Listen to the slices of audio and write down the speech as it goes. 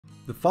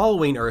The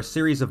following are a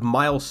series of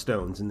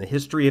milestones in the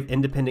history of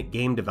independent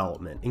game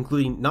development,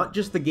 including not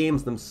just the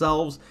games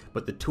themselves,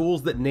 but the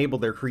tools that enable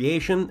their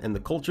creation and the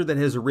culture that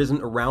has arisen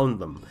around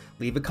them.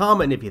 Leave a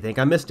comment if you think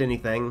I missed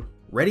anything.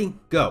 Ready?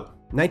 Go!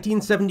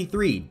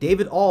 1973,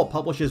 David All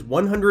publishes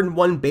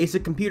 101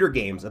 Basic Computer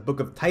Games, a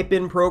book of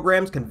type-in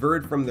programs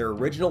converted from their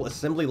original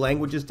assembly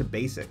languages to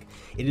BASIC.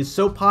 It is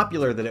so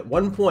popular that at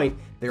one point,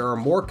 there are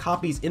more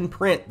copies in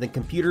print than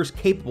computers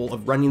capable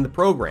of running the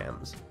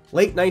programs.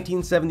 Late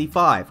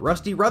 1975,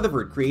 Rusty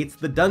Rutherford creates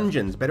The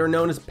Dungeons, better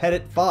known as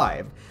Petit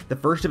 5, the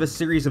first of a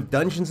series of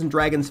Dungeons &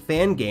 Dragons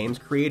fan games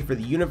created for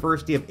the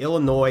University of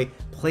Illinois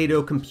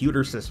Plato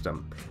computer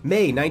system.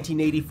 May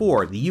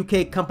 1984, the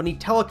UK company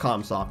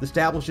Telecomsoft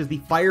establishes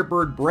the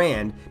Firebird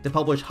brand to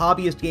publish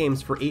hobbyist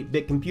games for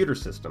 8-bit computer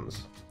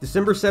systems.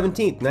 December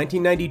 17,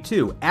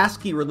 1992,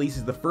 ASCII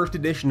releases the first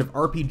edition of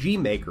RPG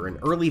Maker, an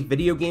early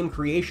video game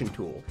creation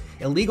tool.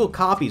 Illegal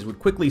copies would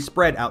quickly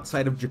spread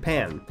outside of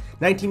Japan.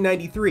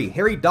 1993,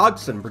 Harry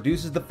Dodgson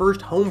produces the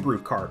first homebrew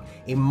cart,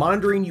 a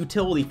monitoring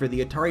utility for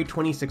the Atari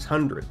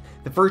 2600.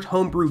 The first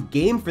homebrew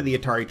game for the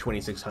Atari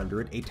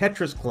 2600, a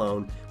Tetris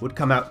clone, would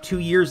come out 2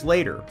 years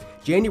later.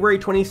 January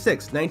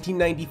 26,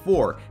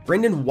 1994,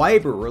 Brendan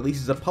Weiber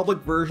releases a public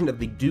version of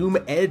the Doom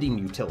editing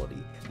utility.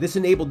 This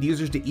enabled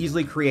users to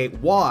easily create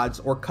WADs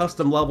or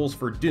custom levels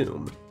for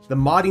Doom. The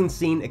modding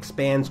scene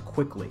expands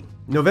quickly.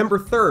 November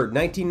 3rd,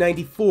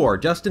 1994,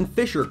 Justin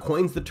Fisher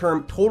coins the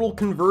term total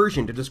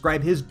conversion to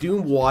describe his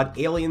Doom WAD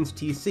Aliens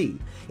TC.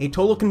 A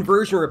total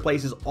conversion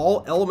replaces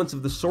all elements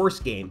of the source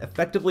game,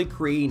 effectively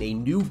creating a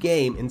new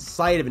game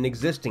inside of an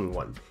existing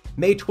one.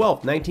 May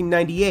 12,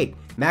 1998,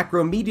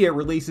 Macromedia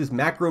releases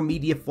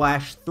Macromedia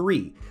Flash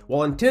 3.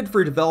 While intended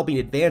for developing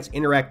advanced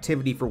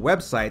interactivity for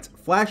websites,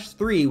 Flash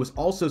 3 was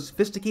also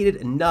sophisticated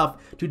enough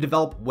to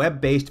develop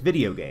web-based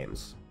video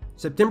games.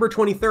 September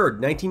 23,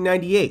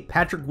 1998,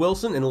 Patrick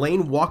Wilson and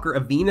Lane Walker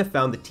Avina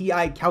found the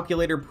TI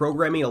Calculator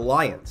Programming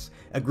Alliance,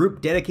 a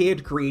group dedicated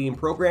to creating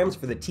programs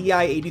for the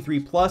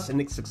TI-83 Plus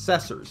and its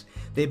successors.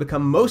 They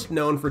become most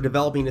known for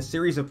developing a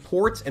series of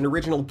ports and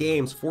original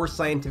games for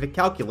scientific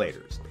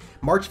calculators.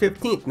 March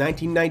 15,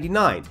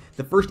 1999,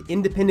 the first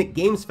Independent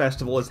Games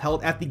Festival is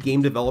held at the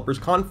Game Developers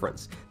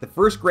Conference. The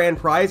first grand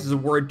prize is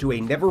awarded to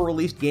a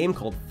never-released game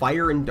called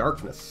Fire and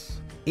Darkness.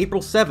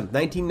 April 7,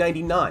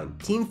 1999,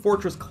 Team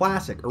Fortress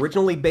Classic,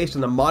 originally based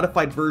on a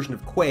modified version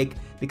of Quake,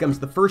 becomes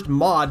the first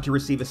mod to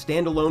receive a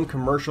standalone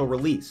commercial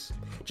release.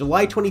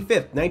 July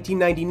 25,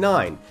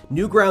 1999,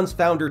 Newgrounds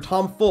founder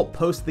Tom Fulp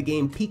posts the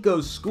game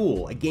Pico's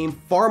School, a game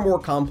far more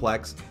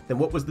complex than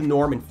what was the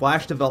norm in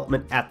Flash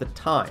development at the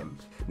time.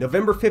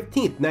 November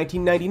 15,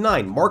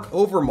 1999, Mark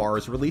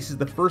Overmars releases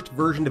the first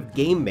version of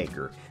Game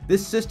Maker.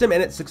 This system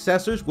and its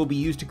successors will be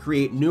used to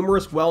create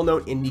numerous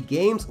well-known indie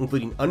games,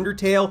 including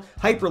Undertale,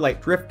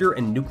 Hyperlight Drifter,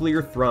 and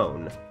Nuclear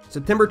Throne.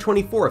 September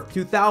 24,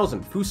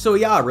 2000,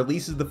 Fusoya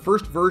releases the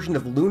first version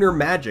of Lunar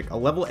Magic, a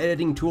level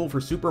editing tool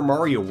for Super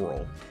Mario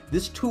World.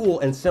 This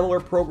tool and similar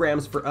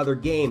programs for other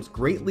games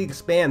greatly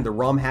expand the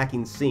ROM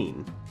hacking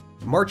scene.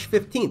 March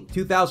 15,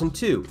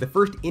 2002, the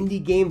first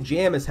Indie Game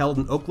Jam is held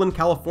in Oakland,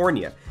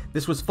 California.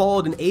 This was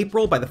followed in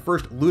April by the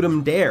first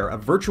Ludum Dare, a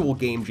virtual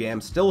game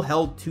jam still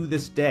held to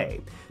this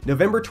day.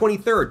 November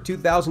 23,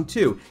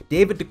 2002,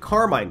 David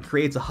DeCarmine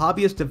creates a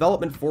hobbyist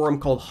development forum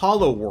called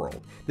Hollow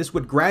World. This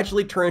would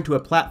gradually turn into a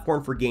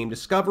platform for game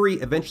discovery,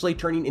 eventually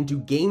turning into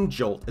Game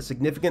Jolt, a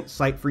significant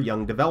site for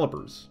young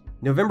developers.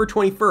 November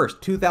 21,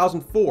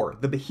 2004,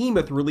 the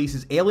Behemoth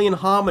releases Alien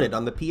Hominid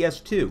on the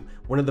PS2,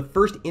 one of the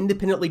first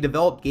independently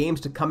developed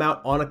games to come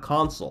out on a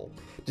console.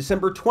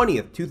 December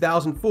 20th,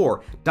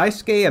 2004,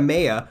 Daisuke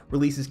Amaya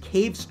releases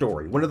Cave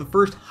Story, one of the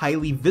first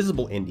highly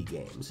visible indie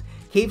games.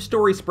 Cave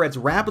Story spreads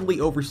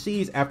rapidly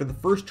overseas after the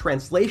first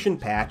translation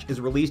patch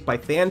is released by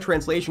fan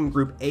translation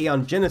group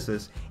Aeon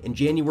Genesis in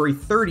January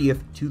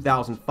 30th,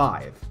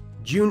 2005.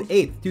 June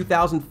 8,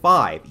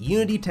 2005,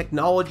 Unity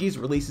Technologies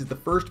releases the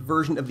first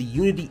version of the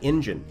Unity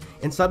engine.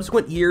 In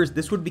subsequent years,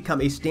 this would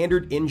become a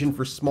standard engine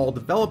for small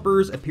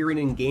developers, appearing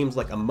in games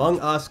like Among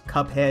Us,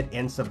 Cuphead,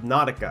 and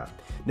Subnautica.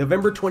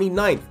 November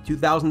 29,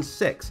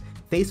 2006,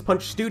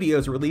 Facepunch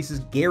Studios releases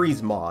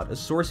Gary's Mod, a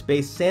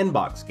source-based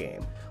sandbox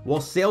game.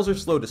 While sales are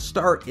slow to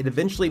start, it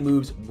eventually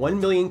moves 1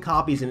 million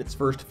copies in its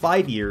first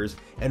 5 years,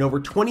 and over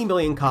 20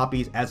 million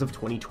copies as of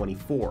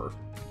 2024.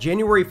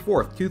 January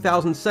 4th,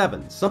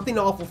 2007, Something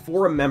Awful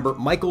forum member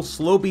Michael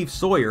Slowbeef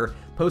Sawyer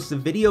posts a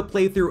video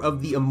playthrough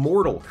of The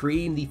Immortal,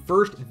 creating the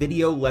first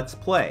video Let's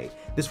Play.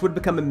 This would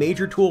become a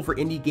major tool for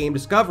indie game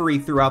discovery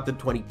throughout the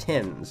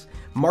 2010s.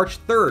 March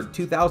 3rd,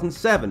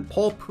 2007,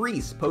 Paul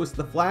Priest posts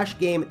the Flash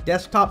game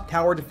Desktop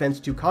Tower Defense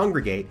to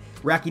Congregate,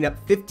 racking up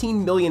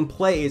 15 million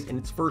plays in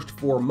its first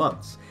 4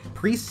 months.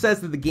 Priest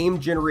says that the game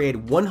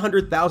generated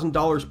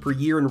 $100,000 per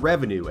year in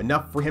revenue,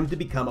 enough for him to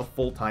become a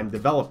full-time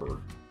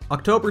developer.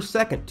 October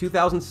 2nd,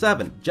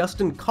 2007,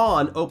 Justin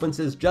Kahn opens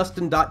his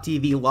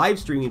Justin.tv live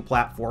streaming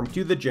platform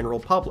to the general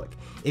public.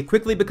 It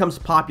quickly becomes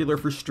popular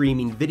for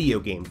streaming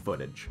video game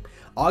footage.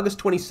 August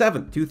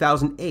 27,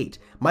 2008,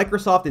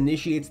 Microsoft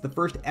initiates the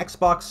first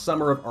Xbox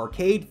Summer of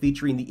Arcade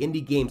featuring the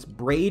indie games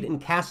Braid and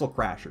Castle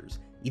Crashers.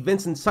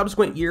 Events in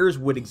subsequent years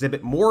would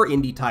exhibit more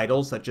indie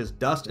titles such as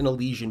Dust: An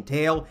Elysian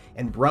Tale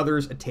and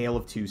Brothers: A Tale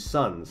of Two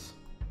Sons.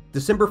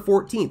 December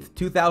 14,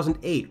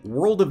 2008,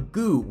 World of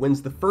Goo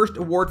wins the first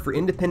award for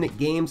independent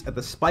games at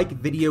the Spike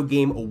Video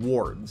Game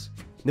Awards.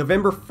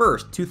 November 1,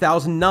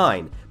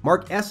 2009,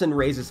 Mark Essen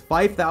raises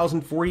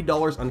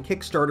 $5,040 on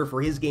Kickstarter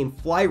for his game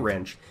Fly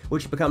Wrench,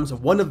 which becomes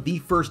one of the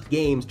first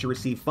games to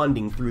receive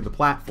funding through the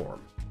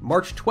platform.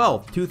 March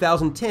 12,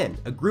 2010,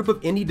 a group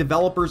of indie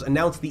developers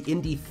announced the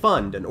Indie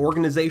Fund, an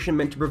organization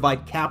meant to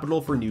provide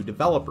capital for new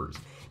developers.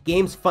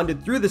 Games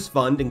funded through this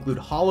fund include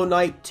Hollow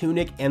Knight,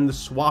 Tunic, and The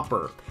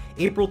Swapper.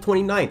 April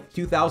 29,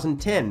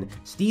 2010,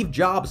 Steve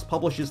Jobs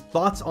publishes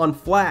Thoughts on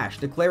Flash,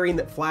 declaring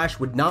that Flash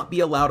would not be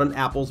allowed on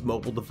Apple's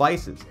mobile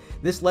devices.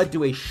 This led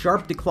to a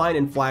sharp decline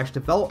in Flash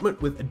development,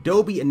 with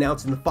Adobe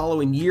announcing the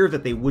following year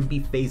that they would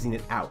be phasing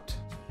it out.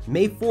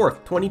 May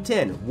 4th,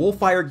 2010,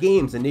 Wolfire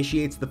Games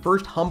initiates the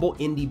first Humble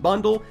Indie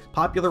Bundle,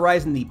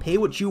 popularizing the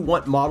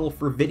pay-what-you-want model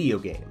for video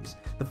games.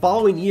 The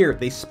following year,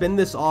 they spin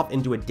this off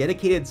into a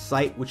dedicated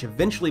site which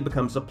eventually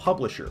becomes a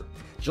publisher.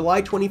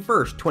 July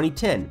 21st,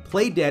 2010,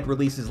 Playdead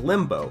releases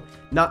Limbo.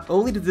 Not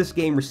only does this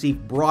game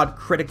receive broad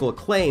critical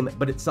acclaim,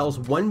 but it sells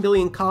 1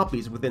 million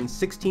copies within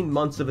 16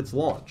 months of its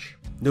launch.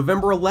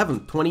 November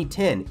 11th,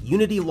 2010,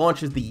 Unity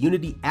launches the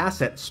Unity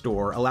Asset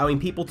Store, allowing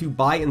people to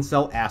buy and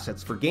sell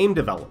assets for game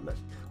development.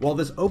 While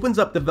this opens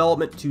up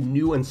development to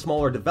new and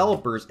smaller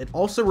developers, it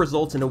also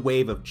results in a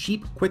wave of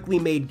cheap, quickly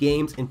made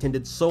games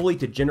intended solely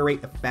to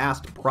generate a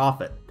fast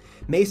profit.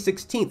 May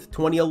 16th,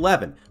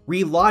 2011,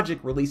 Relogic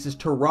releases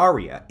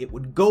Terraria. It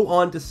would go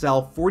on to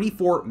sell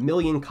 44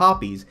 million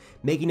copies,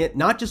 making it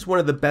not just one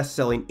of the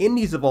best-selling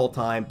indies of all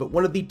time, but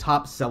one of the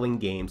top-selling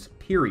games,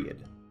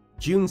 period.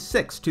 June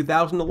 6,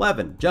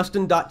 2011,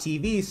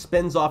 Justin.tv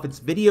spins off its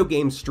video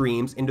game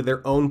streams into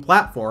their own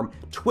platform,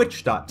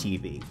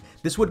 Twitch.tv.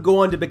 This would go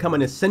on to become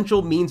an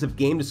essential means of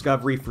game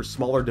discovery for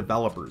smaller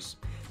developers.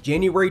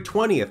 January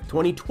 20th,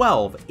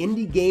 2012,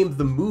 Indie Game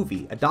The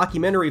Movie, a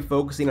documentary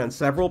focusing on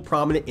several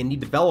prominent indie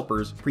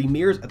developers,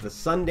 premieres at the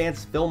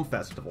Sundance Film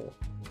Festival.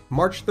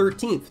 March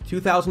 13th,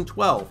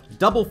 2012,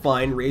 Double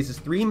Fine raises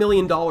 $3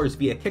 million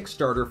via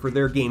Kickstarter for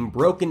their game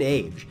Broken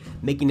Age,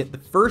 making it the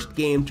first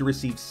game to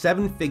receive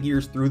 7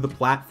 figures through the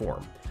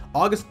platform.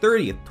 August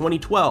 30th,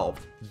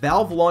 2012,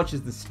 Valve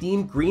launches the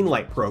Steam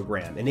Greenlight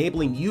program,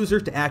 enabling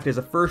users to act as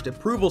a first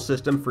approval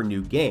system for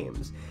new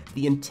games.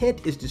 The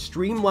intent is to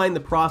streamline the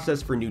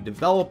process for new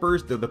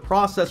developers, though the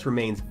process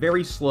remains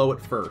very slow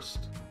at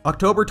first.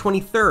 October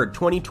 23rd,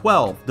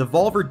 2012,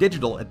 Devolver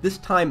Digital, at this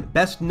time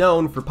best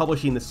known for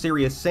publishing the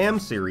Serious Sam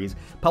series,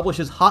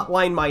 publishes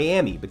Hotline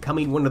Miami,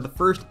 becoming one of the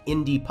first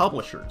indie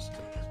publishers.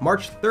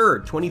 March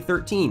 3rd,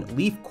 2013,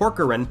 Leif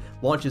Corcoran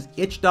launches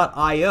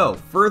itch.io,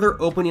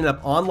 further opening up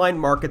online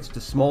markets to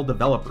small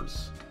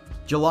developers.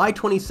 July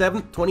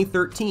 27,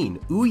 2013,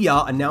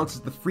 Ouya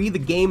announces the Free the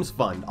Games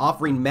Fund,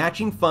 offering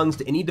matching funds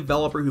to any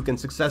developer who can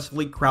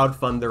successfully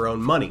crowdfund their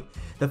own money.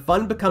 The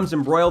fund becomes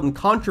embroiled in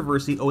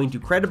controversy owing to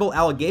credible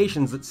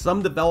allegations that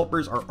some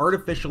developers are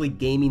artificially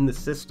gaming the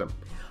system.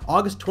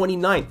 August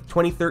 29,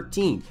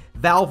 2013,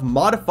 Valve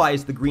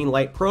modifies the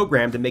Greenlight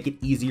program to make it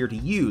easier to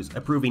use,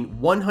 approving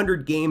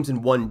 100 games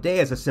in one day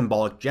as a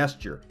symbolic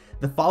gesture.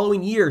 The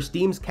following year,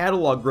 Steam's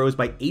catalog grows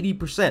by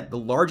 80%, the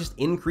largest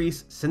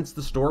increase since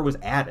the store was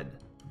added.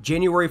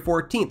 January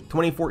 14,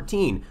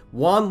 2014,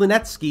 Juan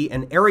Linetsky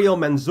and Ariel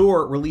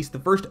Manzour released the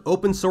first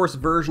open-source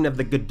version of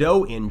the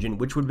Godot engine,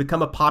 which would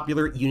become a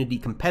popular Unity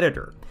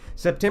competitor.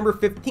 September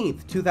 15,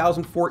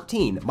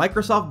 2014,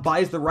 Microsoft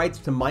buys the rights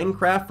to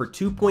Minecraft for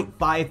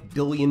 $2.5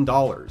 billion.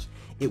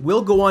 It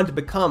will go on to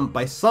become,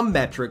 by some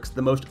metrics,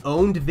 the most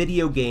owned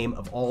video game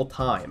of all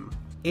time.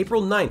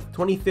 April 9,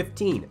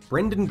 2015,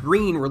 Brendan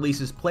Green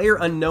releases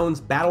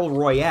PlayerUnknown's Battle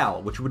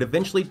Royale, which would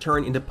eventually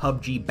turn into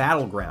PUBG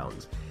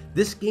Battlegrounds.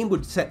 This game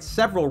would set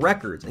several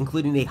records,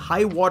 including a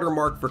high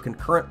watermark for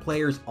concurrent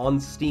players on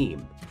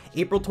Steam.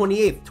 April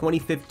 28,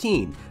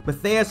 2015,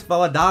 Matthias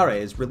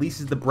Valladares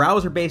releases the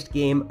browser-based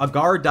game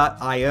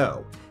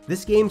Agar.io.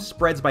 This game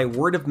spreads by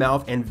word of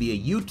mouth and via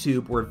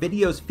YouTube, where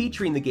videos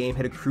featuring the game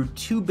had accrued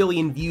 2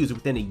 billion views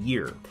within a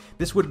year.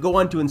 This would go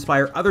on to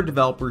inspire other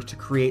developers to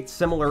create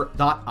similar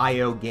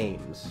 .io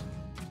games.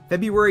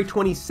 February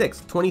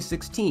 26,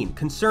 2016,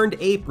 Concerned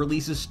Ape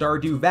releases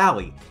Stardew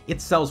Valley. It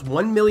sells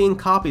 1 million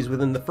copies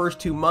within the first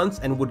 2 months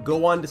and would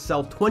go on to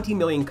sell 20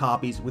 million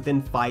copies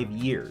within 5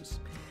 years.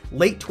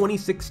 Late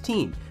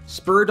 2016,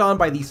 spurred on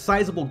by the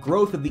sizable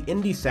growth of the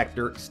indie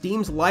sector,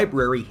 Steam's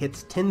library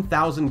hits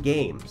 10,000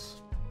 games.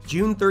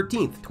 June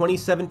 13,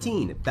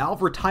 2017,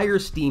 Valve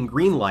retires Steam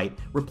Greenlight,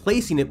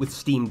 replacing it with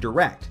Steam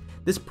Direct.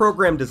 This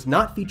program does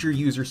not feature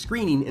user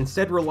screening,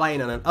 instead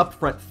relying on an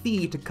upfront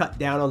fee to cut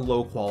down on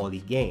low-quality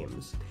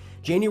games.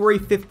 January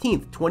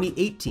 15,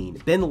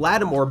 2018, Ben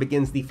Lattimore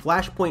begins the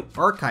Flashpoint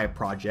Archive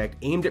project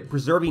aimed at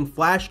preserving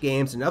Flash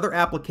games and other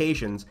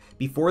applications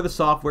before the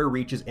software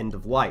reaches end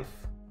of life.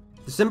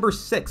 December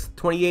 6,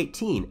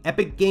 2018,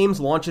 Epic Games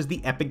launches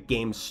the Epic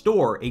Games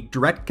Store, a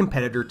direct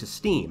competitor to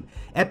Steam.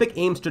 Epic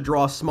aims to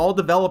draw small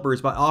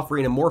developers by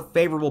offering a more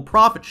favorable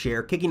profit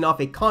share, kicking off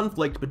a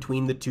conflict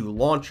between the two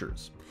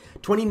launchers.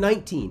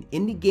 2019,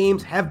 indie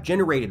games have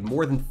generated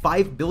more than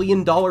 $5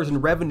 billion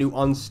in revenue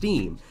on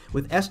Steam,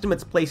 with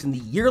estimates placing the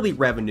yearly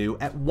revenue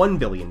at $1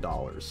 billion.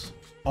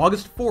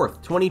 August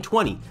 4th,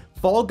 2020,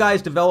 Fall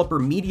Guys developer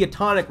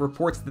Mediatonic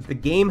reports that the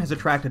game has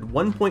attracted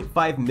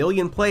 1.5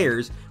 million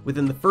players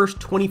within the first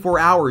 24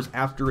 hours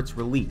after its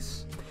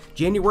release.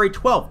 January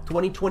 12th,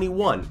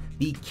 2021,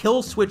 the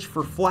kill switch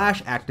for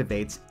Flash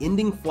activates,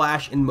 ending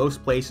Flash in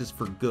most places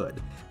for good.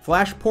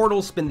 Flash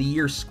portals spend the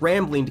year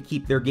scrambling to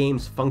keep their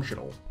games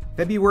functional.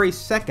 February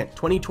 2nd,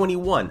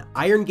 2021,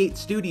 Iron Gate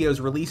Studios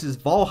releases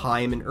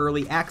Valheim in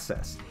early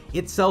access.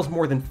 It sells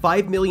more than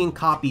 5 million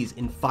copies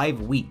in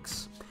 5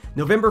 weeks.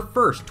 November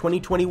 1st,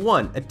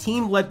 2021, a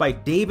team led by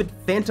David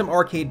Phantom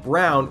Arcade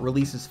Brown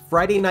releases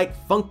Friday Night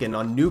Funkin'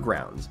 on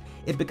Newgrounds.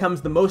 It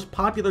becomes the most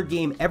popular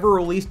game ever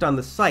released on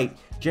the site,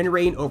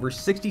 generating over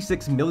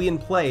 66 million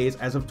plays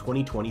as of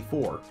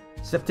 2024.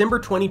 September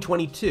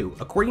 2022,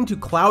 according to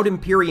Cloud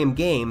Imperium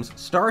Games,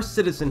 Star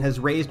Citizen has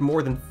raised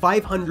more than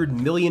 $500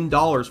 million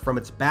from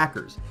its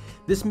backers.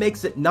 This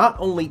makes it not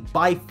only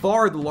by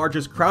far the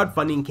largest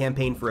crowdfunding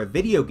campaign for a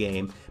video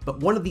game,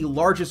 but one of the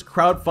largest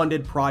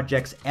crowdfunded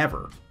projects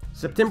ever.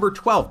 September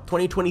 12,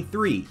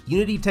 2023,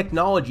 Unity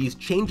Technologies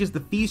changes the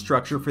fee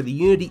structure for the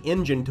Unity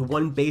engine to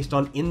one based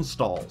on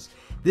installs.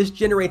 This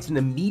generates an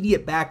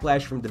immediate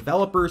backlash from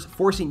developers,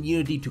 forcing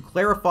Unity to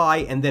clarify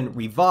and then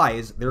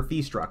revise their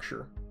fee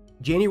structure.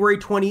 January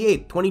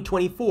 28,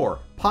 2024,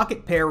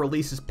 Pocket Pair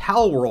releases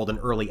Palworld in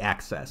early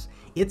access.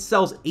 It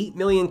sells 8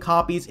 million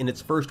copies in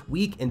its first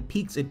week and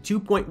peaks at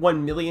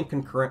 2.1 million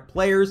concurrent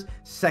players,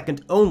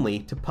 second only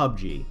to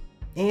PUBG.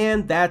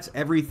 And that's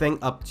everything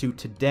up to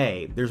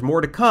today. There's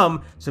more to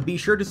come, so be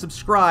sure to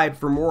subscribe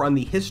for more on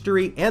the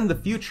history and the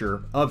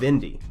future of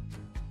indie.